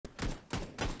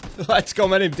Let's go.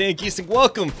 My name's Dan Giesing.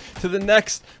 Welcome to the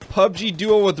next PUBG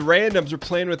duo with randoms. We're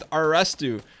playing with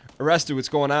Arrestu. Arrestu, what's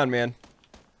going on, man?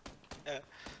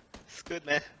 It's good,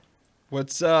 man.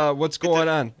 What's going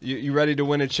on? You ready to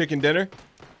win a chicken dinner?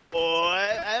 Oh,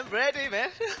 I'm ready, man.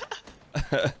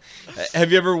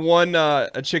 Have you ever won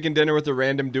a chicken dinner with a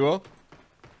random duo?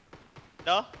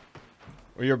 No?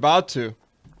 Well, you're about to.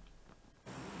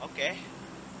 Okay.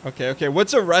 Okay.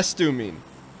 What's Arrestu mean?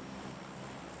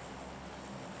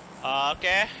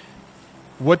 Okay.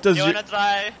 What does You wanna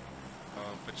try?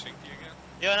 Pachinki again?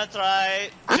 You wanna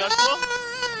try Joshua?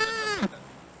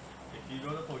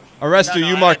 Arrestu, No,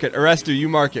 you mark it. Arrestu, you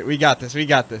mark it. We got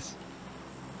this.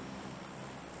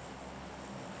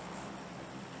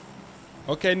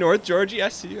 Okay, North Georgie, I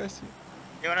see you.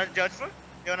 You wanna Joshua?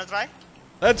 You wanna try?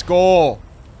 Let's go.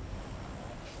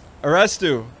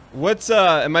 Arrestu, what's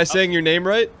am I saying your name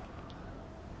right?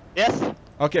 Yes.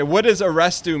 Okay, what does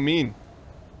Arrestu mean?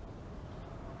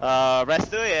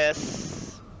 Restu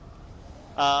is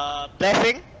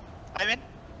blessing. I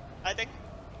think.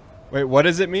 Wait, what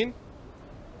does it mean?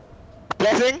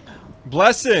 Blessing.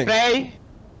 Blessing. Pray.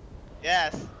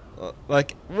 Yes.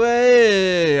 Like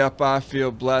way up, I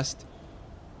feel blessed.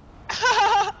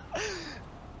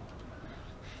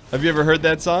 Have you ever heard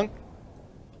that song?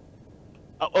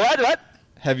 What?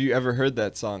 Have you ever heard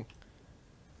that song?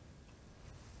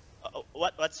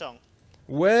 What song?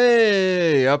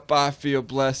 Way up, I feel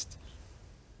blessed.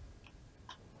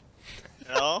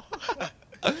 No.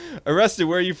 Arrested,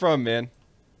 where are you from, man?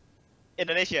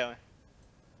 Indonesia.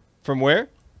 From where?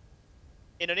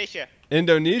 Indonesia.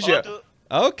 Indonesia.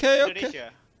 Okay.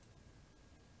 Indonesia.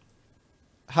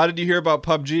 How did you hear about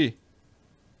PUBG?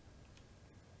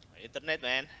 Internet,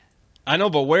 man. I know,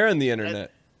 but where on the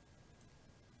internet?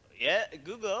 Yeah,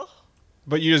 Google.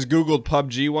 But you just Googled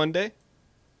PUBG one day?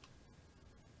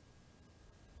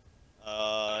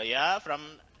 Yeah, from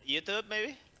YouTube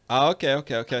maybe. Oh, okay.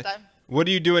 Sometime. What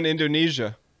do you do in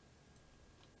Indonesia?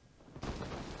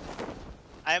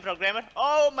 I am programmer.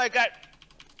 Oh my god.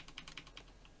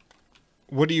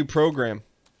 What do you program?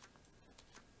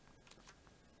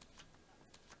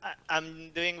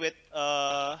 I'm doing with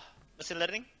machine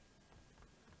learning.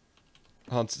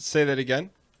 Hold on, say that again.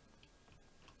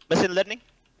 Machine learning.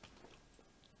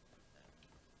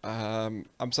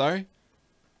 I'm sorry?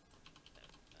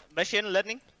 Machine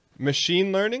learning.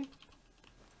 Machine learning?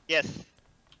 Yes.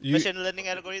 Machine learning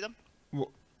algorithm.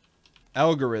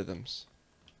 Algorithms.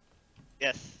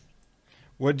 Yes.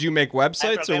 What do you make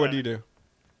websites or what do you do?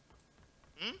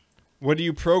 What do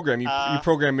you program? You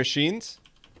program machines?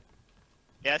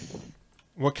 Yes.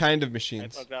 What kind of I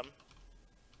machines? program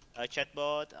a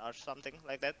chatbot or something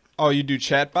like that. Oh, you do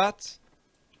chatbots?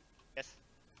 Yes.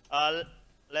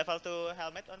 Level 2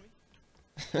 helmet on me.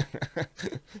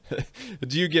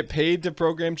 Do you get paid to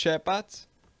program chatbots?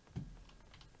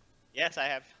 Yes, I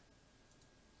have.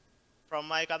 From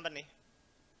my company.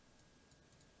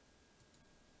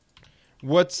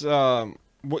 What's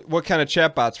what kind of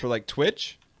chatbots for like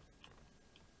Twitch?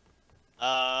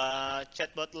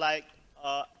 Chatbot like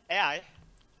AI.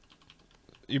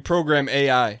 You program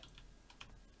AI.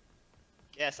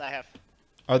 Yes, I have.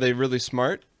 Are they really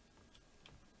smart?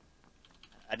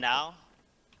 Now,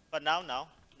 but now, no,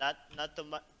 not too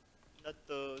much, not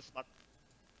too smart.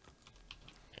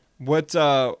 What's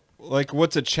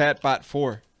what's a chatbot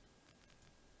for?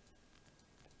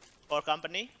 For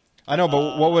company. I know,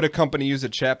 but what would a company use a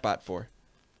chatbot for?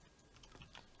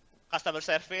 Customer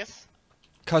service.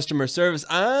 Customer service.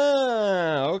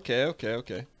 Ah, okay.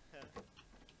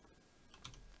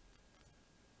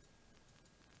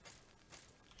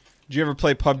 Do you ever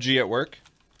play PUBG at work?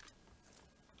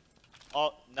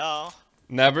 Oh no.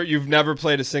 Never? You've never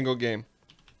played a single game?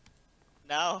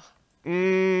 No.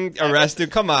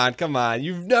 Arrested. Come on.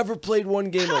 You've never played one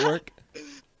game at work?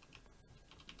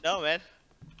 No, man.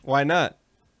 Why not?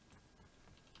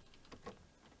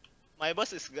 My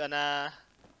boss is gonna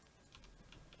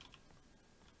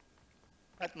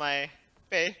cut my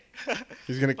pay.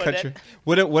 He's gonna for cut that. you.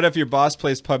 What if your boss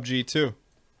plays PUBG too?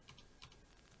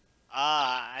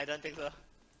 I don't think so.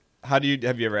 Have you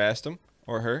ever asked him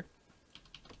or her?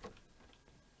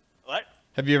 What?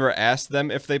 Have you ever asked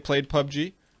them if they played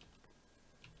PUBG?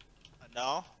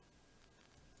 No.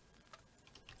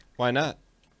 Why not?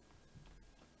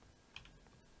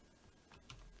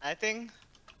 I think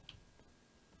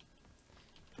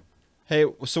Hey,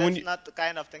 so when that's you not the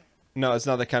kind of thing. No, it's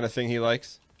not the kind of thing he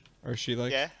likes or she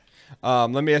likes. Yeah.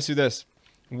 Let me ask you this: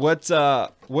 what's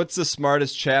the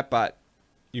smartest chatbot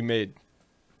you made?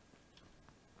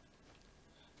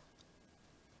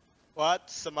 What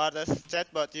smartest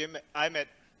chatbot I met?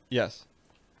 Yes.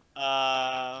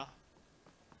 I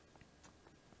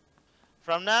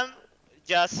From them,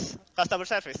 just customer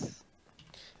service.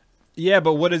 Yeah,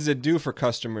 but what does it do for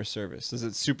customer service? Is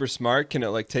it super smart? Can it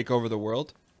like take over the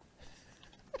world?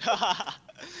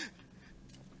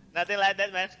 Nothing like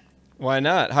that, man. Why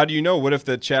not? How do you know? What if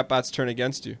the chatbots turn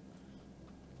against you?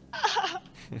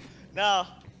 No,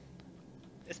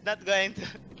 it's not going to.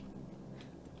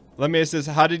 Let me ask this.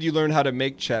 How did you learn how to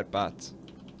make chatbots?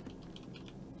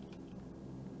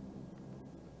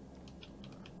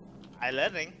 I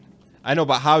learning I know,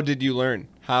 but how did you learn?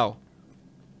 How?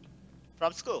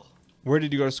 from school Where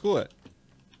did you go to school at?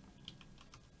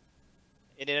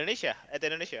 in Indonesia. At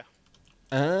Indonesia.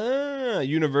 Ah,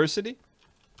 university?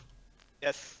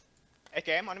 Yes.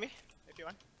 AKM on me if you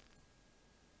want.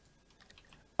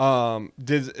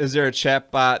 Is there a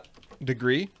chatbot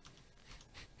degree?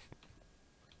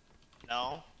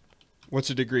 No. What's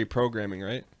a degree? Programming,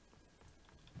 right?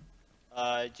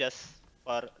 Just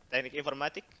for technique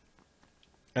informatic.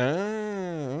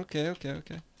 Ah, okay.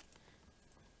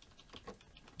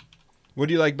 What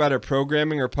do you like better,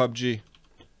 programming or PUBG?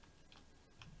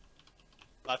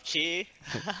 PUBG.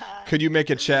 Could you make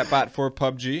a chatbot for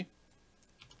PUBG?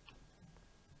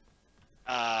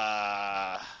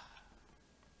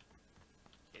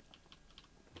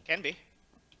 It can be.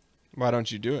 Why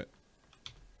don't you do it?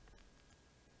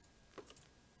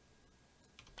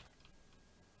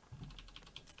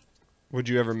 Would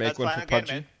you ever make That's one fine for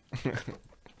again, PUBG? man.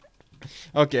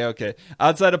 Okay.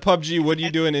 Outside of PUBG, what do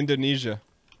you do in Indonesia?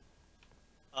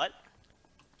 What?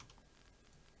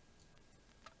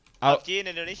 Out, PUBG in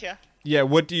Indonesia. yeah,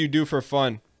 what do you do for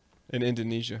fun in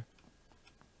Indonesia?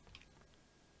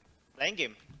 Playing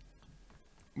game.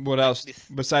 What else This.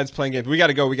 besides playing games? We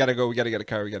gotta go. We gotta get a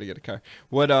car.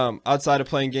 What outside of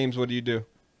playing games, what do you do?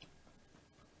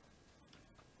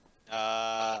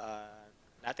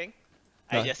 Nothing.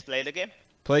 Huh. I just play the game.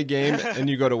 Play game and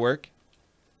you go to work?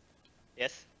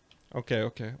 Yes.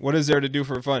 Okay. What is there to do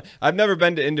for fun? I've never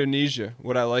been to Indonesia.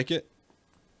 Would I like it?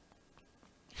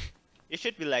 You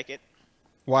should be like it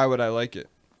Why would I like it?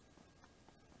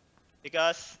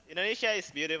 because Indonesia is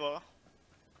beautiful.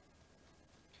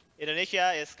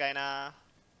 Indonesia is kinda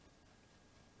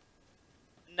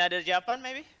another Japan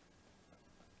maybe.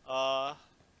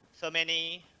 So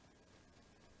many.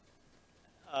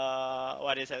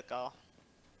 What is it called?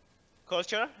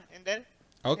 Culture in there.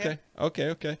 Okay.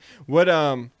 What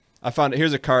I found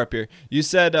here's a car up here. You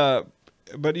said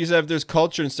but you said if there's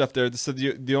culture and stuff there, so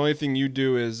the only thing you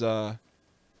do is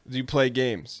you play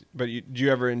games. But do you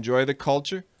ever enjoy the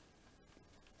culture?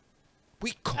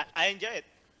 I enjoy it.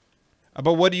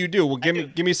 But what do you do? Well, I do.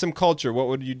 give me some culture. What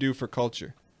would you do for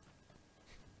culture?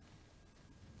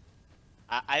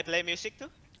 I play music too.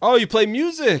 Oh, you play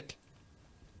music.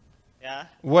 Yeah.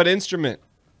 What instrument?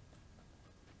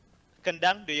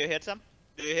 Kendang. Do you hear some?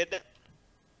 Do you hear that?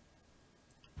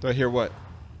 Do I hear what?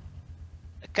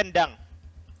 Kendang.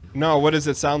 No, what does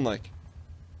it sound like?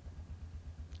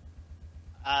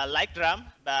 Like drum,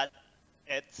 but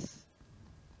it's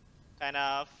kind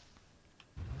of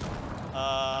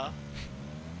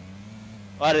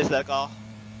what is that called?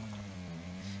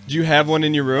 Do you have one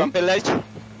in your room? Village.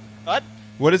 What?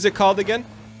 What is it called again?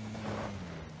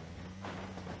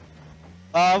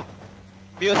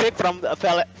 Music from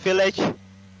the village.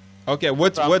 Okay,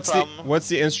 what's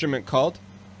the instrument called?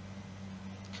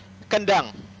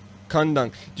 Kendang.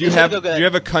 Kundung. Do you Is it have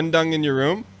good? a kundung in your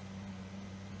room?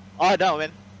 Oh no,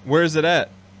 man. Where is it at?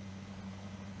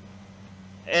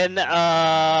 In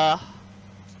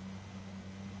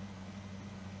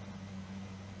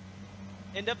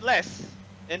in the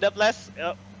place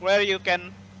where you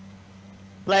can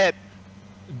play it.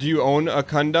 Do you own a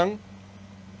kundung?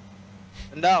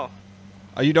 No.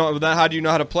 You don't. Then how do you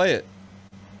know how to play it?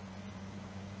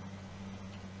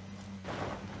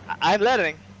 I'm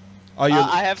learning. Oh, you.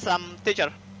 I have some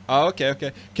teacher. Oh, okay. I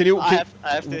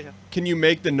have teacher. Can you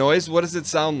make the noise? What does it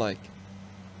sound like?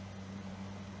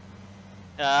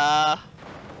 No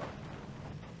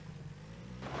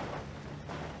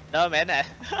man.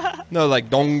 No, like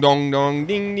dong dong dong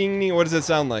ding ding ding. What does it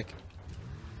sound like?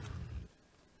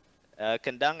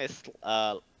 Kendang is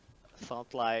sound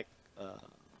like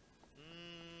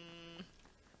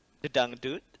the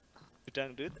dangdut. The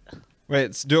dangdut. Wait,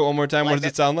 let's do it one more time. What Like does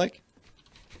it that. sound like?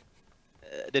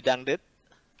 The dangdut.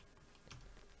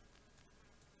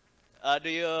 Do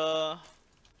you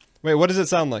Wait, what does it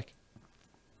sound like?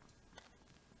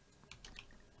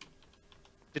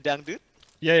 the dangdut?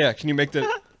 Yeah. Can you make the?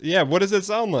 Yeah. What does it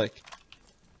sound like?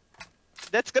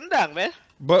 That's kendang, man.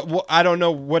 But I don't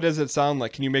know. What does it sound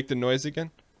like? Can you make the noise again?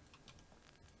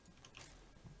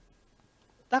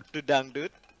 Tak to dangdut.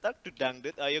 Tak to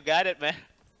dangdut. Oh, you got it, man.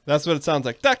 That's what it sounds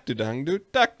like. Dak do dang do,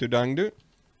 dak do dang do.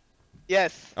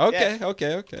 Yes. Okay, Yes.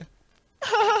 okay, okay.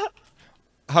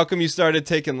 How come you started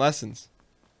taking lessons?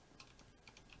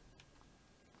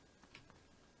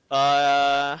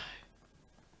 You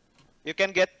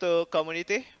can get to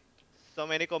community. So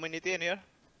many community in here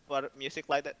for music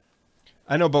like that.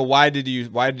 I know, but why did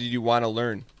you want to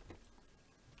learn?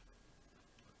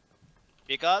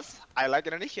 Because I like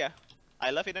Indonesia.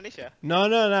 I love Indonesia.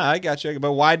 No, I got you.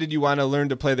 But why did you want to learn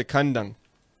to play the kandang?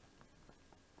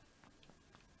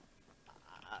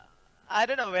 I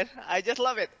don't know, man. I just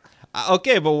love it.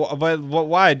 Okay, but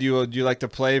why do you like to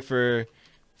play for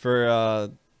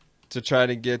to try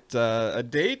to get a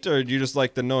date, or do you just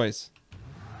like the noise?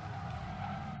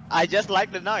 I just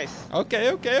like the noise.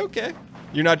 Okay.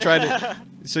 You're not trying to.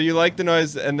 So you like the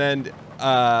noise, and then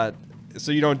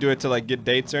so you don't do it to like get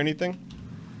dates or anything.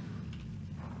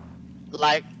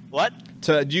 Like what?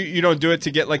 To you don't do it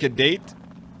to get like a date.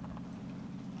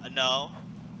 No.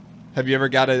 Have you ever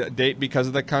got a date because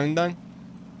of the kandang?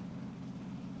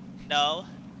 No.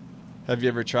 Have you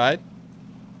ever tried?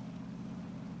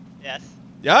 Yes.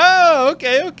 Oh,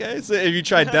 okay. So have you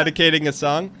tried dedicating a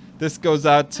song? This goes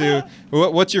out to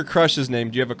what's your crush's name?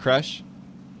 Do you have a crush?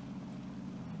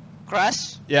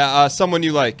 Crush? Yeah, someone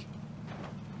you like.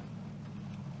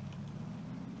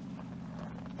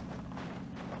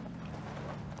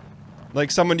 Like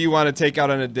someone you want to take out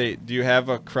on a date. Do you have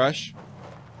a crush?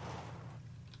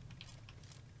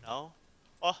 No.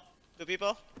 Oh, two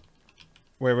people?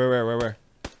 Where? Where?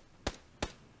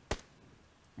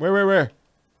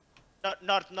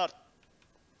 North.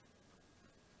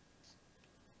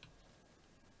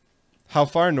 How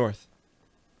far north?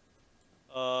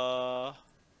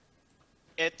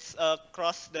 It's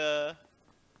across the.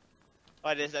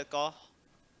 What is that called?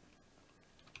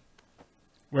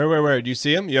 Where? Do you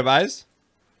see him? You have eyes?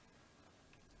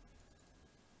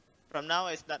 From now,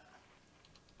 it's not.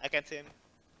 I can see him.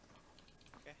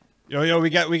 Okay. Yo, we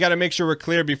got to make sure we're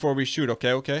clear before we shoot.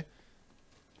 Okay. Okay.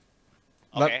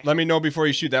 Let me know before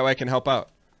you shoot. That way I can help out.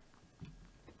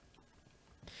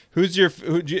 Do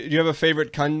you have a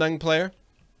favorite kandang player?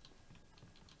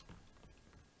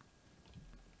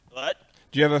 What?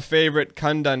 Do you have a favorite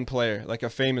kandang player, like a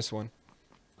famous one?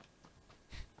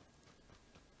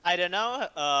 I don't know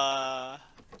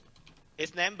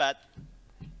his name, but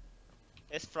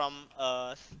it's from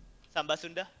Samba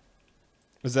Sunda.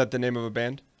 Is that the name of a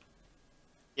band?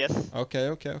 Yes.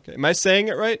 Okay. Am I saying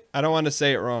it right? I don't want to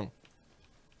say it wrong.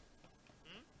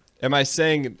 Am I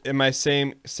saying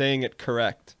it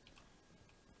correct?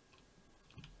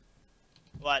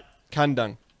 What?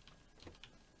 Kandang.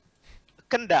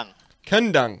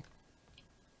 Kendang.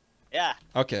 Yeah.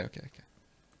 Okay.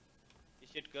 You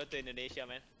should go to Indonesia,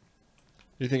 man.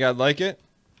 You think I'd like it?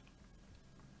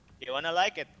 You wanna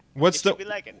like it? What's you should be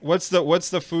like it. What's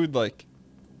the food like?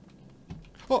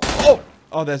 Oh,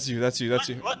 that's you.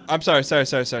 What? I'm sorry.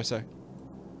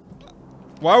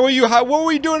 What were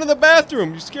you doing in the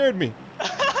bathroom? You scared me.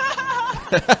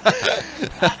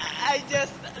 I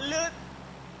just loot.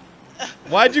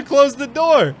 Why'd you close the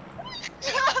door?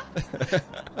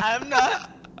 I'm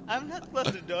not close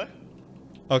to the door.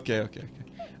 Okay.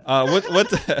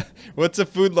 What's the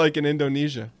food like in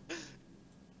Indonesia?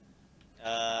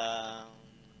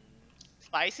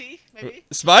 Spicy, maybe?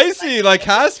 Spicy, like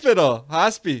hospital.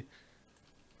 Hospi.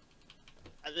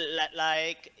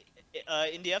 Like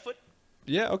India food?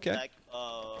 Yeah, okay. Like,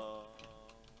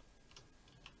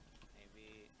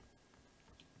 maybe.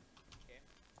 Okay.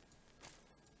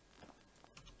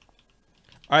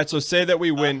 All right, so say that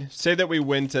we win. Say that we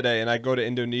win today, and I go to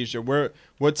Indonesia.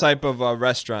 What type of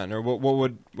restaurant, or what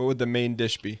would the main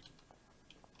dish be?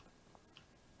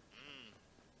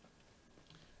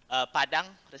 Padang,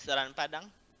 restaurant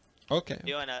Padang. Okay.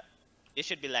 You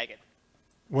should be like it.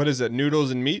 What is it?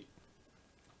 Noodles and meat?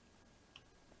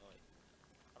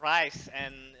 Rice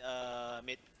and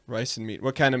meat. Rice and meat.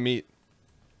 What kind of meat?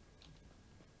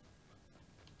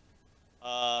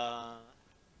 I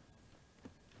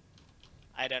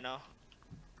don't know.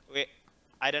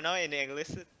 I don't know in English.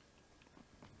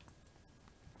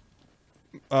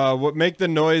 What make the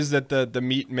noise that the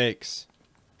meat makes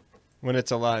when it's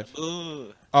alive?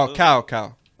 Ooh. Oh, Ooh.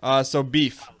 cow. So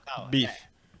beef. Cow. Beef.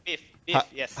 Yeah. Beef,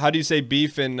 yes. How do you say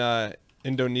beef in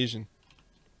Indonesian?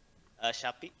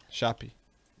 Shapi. Shapi.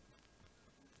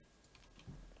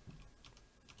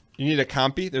 You need a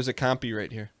compy? There's a compy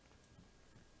right here.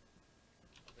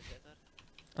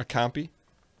 A compy?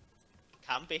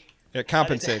 Kampi. Yeah,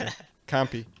 compensator.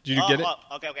 Compy. Did you get it?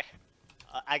 Oh, okay.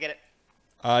 I get it.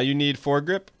 You need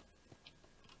foregrip?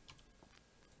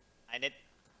 I need.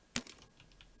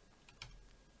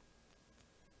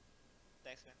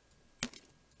 Thanks, man.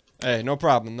 Hey, no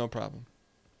problem, no problem.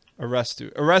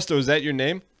 Arresto. Arresto, is that your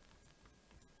name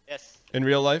Yes. in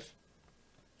real life?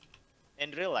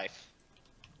 In real life.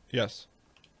 Yes.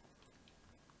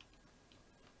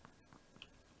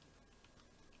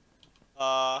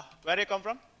 Where you come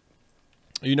from?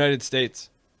 United States.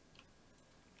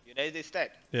 United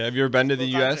States. Yeah, have you ever been to the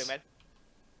Cool country, U.S.? man.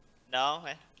 No,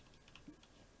 man.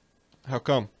 How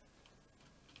come?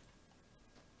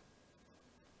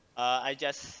 I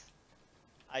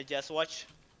just watch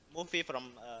movie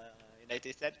from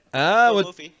United States. Ah, Cool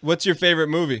movie. what's your favorite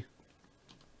movie?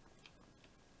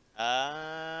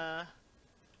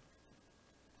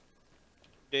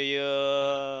 Do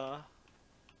you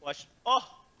watch? Oh,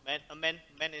 man, a man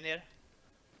in here.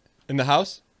 In the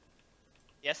house?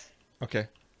 Yes. Okay.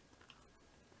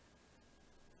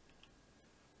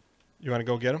 You want to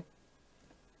go get him?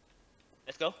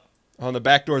 Let's go. Oh, the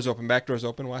back door's open. Back door's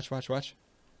open. Watch, watch, watch.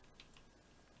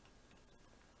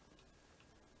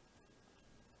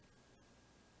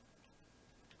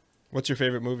 What's your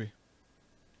favorite movie?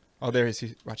 Oh, there he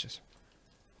is. Watch this.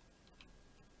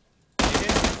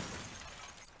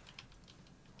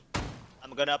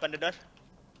 I'm gonna open the door.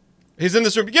 He's in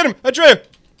this room. Get him! Andrea!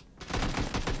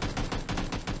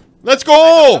 Let's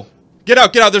go! Get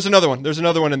out, get out. There's another one. There's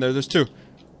another one in there. There's two.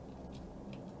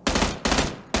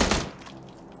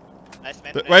 Nice,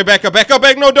 man. Right, back up, back up,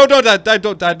 back. No, don't die,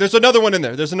 don't die. There's another one in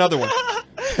there. There's another one.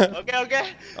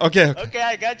 Okay. Okay. Okay,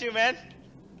 I got you, man.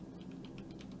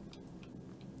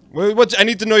 I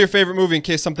need to know your favorite movie in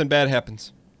case something bad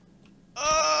happens.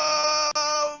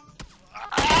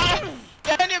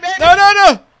 Can you, man?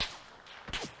 No!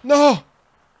 No!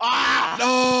 Ah!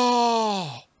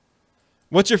 No!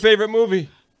 What's your favorite movie?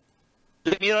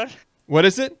 Black Mirror. What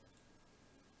is it?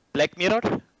 Black Mirror.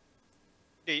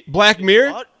 Black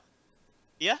Mirror? What?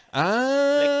 Yeah.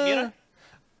 Ah. Black Mirror.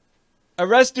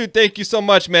 Arrestu, thank you so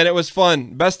much, man. It was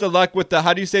fun. Best of luck with the,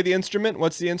 how do you say the instrument?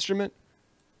 What's the instrument?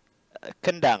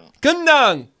 Kendang.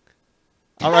 Kendang!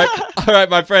 All right,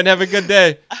 my friend. Have a good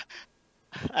day.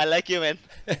 I like you, man.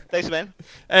 Thanks, man.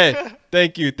 Hey,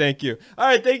 thank you. All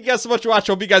right, thank you guys so much for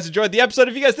watching. Hope you guys enjoyed the episode.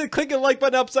 If you guys did, click the like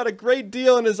button. Helps out a great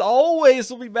deal. And as always,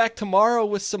 we'll be back tomorrow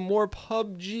with some more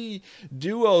PUBG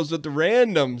duos with the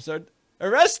randoms.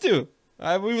 Arrestu.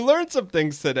 We learned some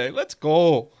things today. Let's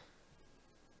go.